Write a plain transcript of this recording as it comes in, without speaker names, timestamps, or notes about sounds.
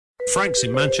Frank's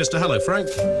in Manchester. Hello, Frank.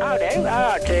 How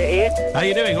do? Ian. How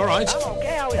you doing? All right? I'm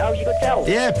okay. How's your good health?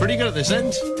 Yeah, pretty good at this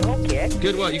end. Okay.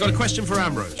 Good work. You got a question for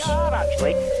Ambrose? Yeah,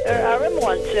 actually. I remember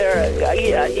once,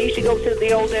 I used to go to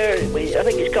the old, I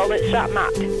think it's called it Sat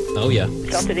Mat. Oh, yeah.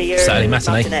 Saturday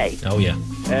matinee. Oh, yeah.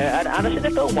 And I seen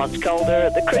a film once called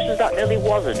The Christmas That Nearly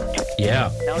Wasn't.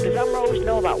 Yeah. Now, does Ambrose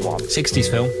know that one? 60s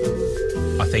film.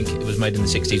 I think it was made in the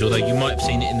 60s, although you might have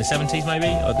seen it in the 70s, maybe,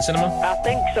 at the cinema. I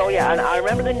think so, yeah. And I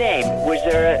remember the name. Was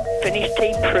there Phineas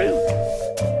T. Prune?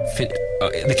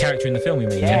 The character in the film, you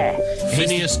mean? Yeah.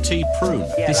 Phineas T. Prune.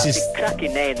 Yeah, This that's is a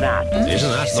cracking name, that.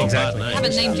 Isn't that? Not exactly. bad name.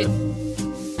 Haven't named it.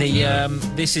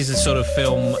 This is a sort of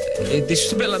film. This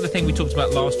is a bit like the thing we talked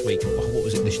about last week. What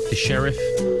was it? The sheriff,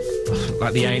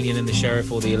 like the alien and the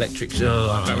sheriff, or the electric.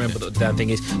 I can't remember what the damn thing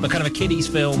is. But kind of a kiddies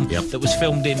film that was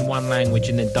filmed in one language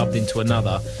and then dubbed into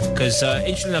another. Because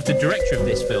interestingly enough, the director of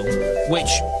this film,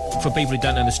 which for people who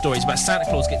don't know the story, it's about Santa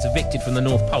Claus gets evicted from the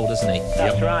North Pole, doesn't he?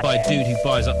 That's right. By a dude who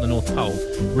buys up the North Pole.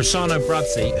 Rossano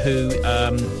Brazzi, who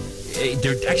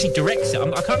actually directs it.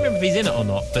 I can't remember if he's in it or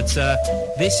not, but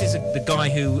this is the guy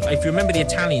who, if you remember the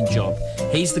Italian Job,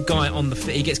 he's the guy on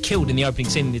he gets killed in the opening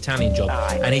scene in the Italian Job,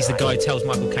 and he's the guy who tells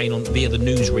Michael Caine via the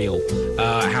newsreel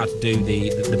how to do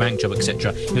the bank job,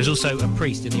 etc. He was also a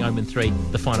priest in The Omen 3,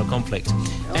 The Final Conflict.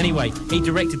 Anyway, he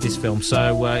directed this film,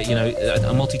 so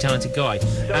a multi-talented guy.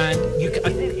 And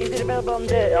is it available on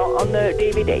the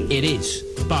DVD? It is,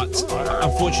 but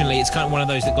unfortunately, it's kind of one of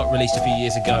those that got released a few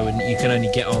years ago, and you can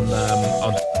only get on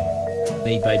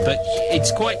eBay. But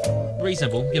it's quite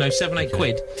reasonable, 7-8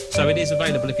 quid. So it is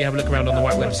available if you have a look around on the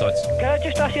white websites. Can I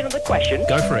just ask you another question?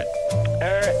 Go for it.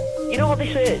 You know all this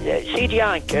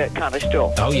CGI kind of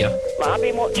stuff? Oh yeah. Like, I've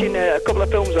been watching a couple of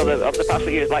films of the past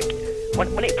few years, like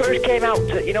when it first came out,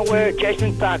 where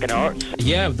Jason Argonauts?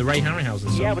 Yeah, with the Ray Harryhausen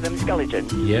stuff. Yeah, with them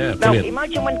skeletons. Yeah, now, brilliant.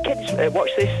 imagine when kids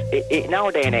watch this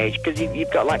nowadays and age, because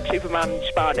you've got like Superman,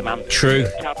 Spider-Man. True.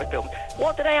 Type of film.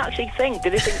 What do they actually think? Do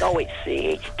they think, oh,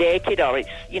 it's dated, or it's,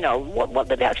 what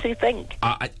do they actually think?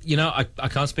 I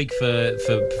can't speak for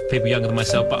people younger than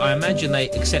myself, but I imagine they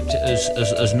accept it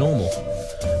as normal.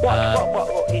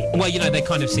 Well, they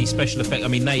kind of see special effects. I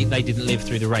mean, they didn't live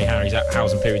through the Ray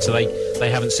Harryhausen period, so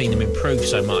they haven't seen them improve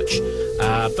so much.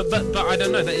 But I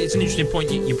don't know. It's an interesting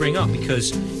point you bring up,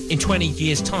 because in 20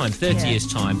 years' time, 30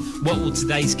 years' time, what will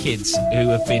today's kids who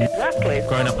have been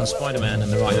growing up on Spider-Man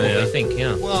and the what do they think?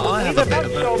 Yeah. Well, I have a bit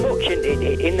of so much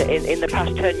in the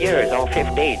past 10 years or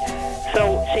 15.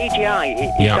 So CGI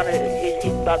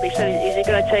like they said, is it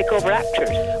going to take over actors?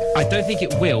 I don't think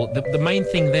it will. The main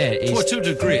thing there is... Well, to a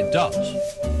degree it does.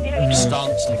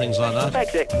 Stunts and things like that.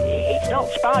 It's not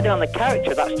Spider-Man the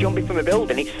character that's jumping from a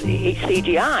building, it's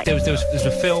CGI. There's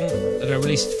a film that I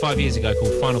released 5 years ago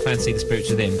called Final Fantasy: The Spirits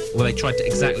Within, where they tried to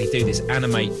exactly do this,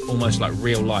 animate almost like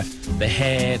real life. The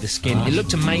hair, the skin, it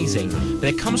looked amazing. But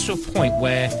it comes to a point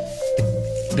where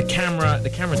the camera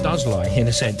does lie, in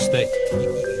a sense, that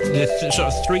the sort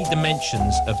of 3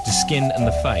 dimensions of the skin and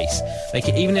the face,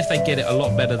 even if they get it a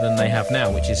lot better than they have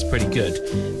now, which is pretty good,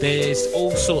 there's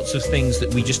all sorts of things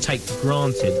that we just take for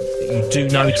granted that you do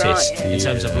notice in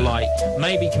terms of light.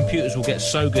 Maybe computers will get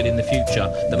so good in the future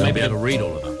that They'll maybe be able to read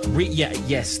all of them.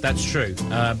 Yes, that's true.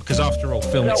 Because after all,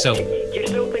 film itself. Do you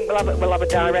still think we'll have a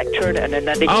director and an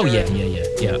editor? Oh yeah.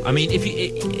 I mean, if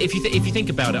you think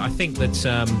about it, I think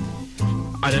that.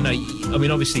 I don't know. I mean,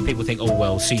 obviously people think, oh,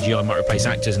 well, CGI might replace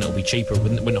actors and it'll be cheaper.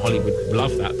 Wouldn't Hollywood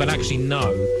love that? But actually,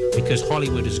 no, because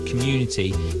Hollywood as a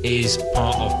community is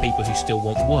part of people who still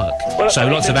want work. Well, so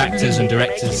lots of actors and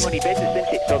directors... It's money business,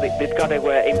 isn't it? So they've got to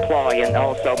employ and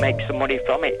also make some money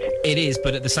from it. It is,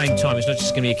 but at the same time, it's not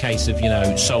just going to be a case of,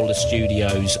 Solar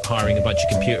Studios hiring a bunch of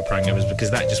computer programmers,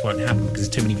 because that just won't happen, because there's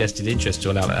too many vested interests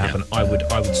to allow that to happen, I would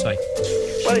say.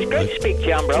 Well, it's great to speak to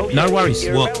you, Ambrose. No worries.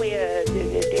 You're really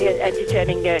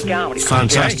entertaining guy.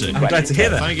 Fantastic. I'm glad to hear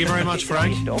that. Thank you very much,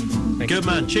 Frank. Good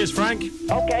man. Cheers, Frank.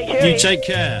 Okay, cheers. You take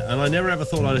care. And I never ever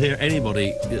thought I'd hear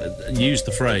anybody use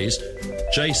the phrase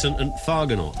Jason and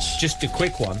Argonauts. Just a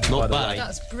quick one. Not by the bad. way.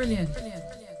 That's brilliant.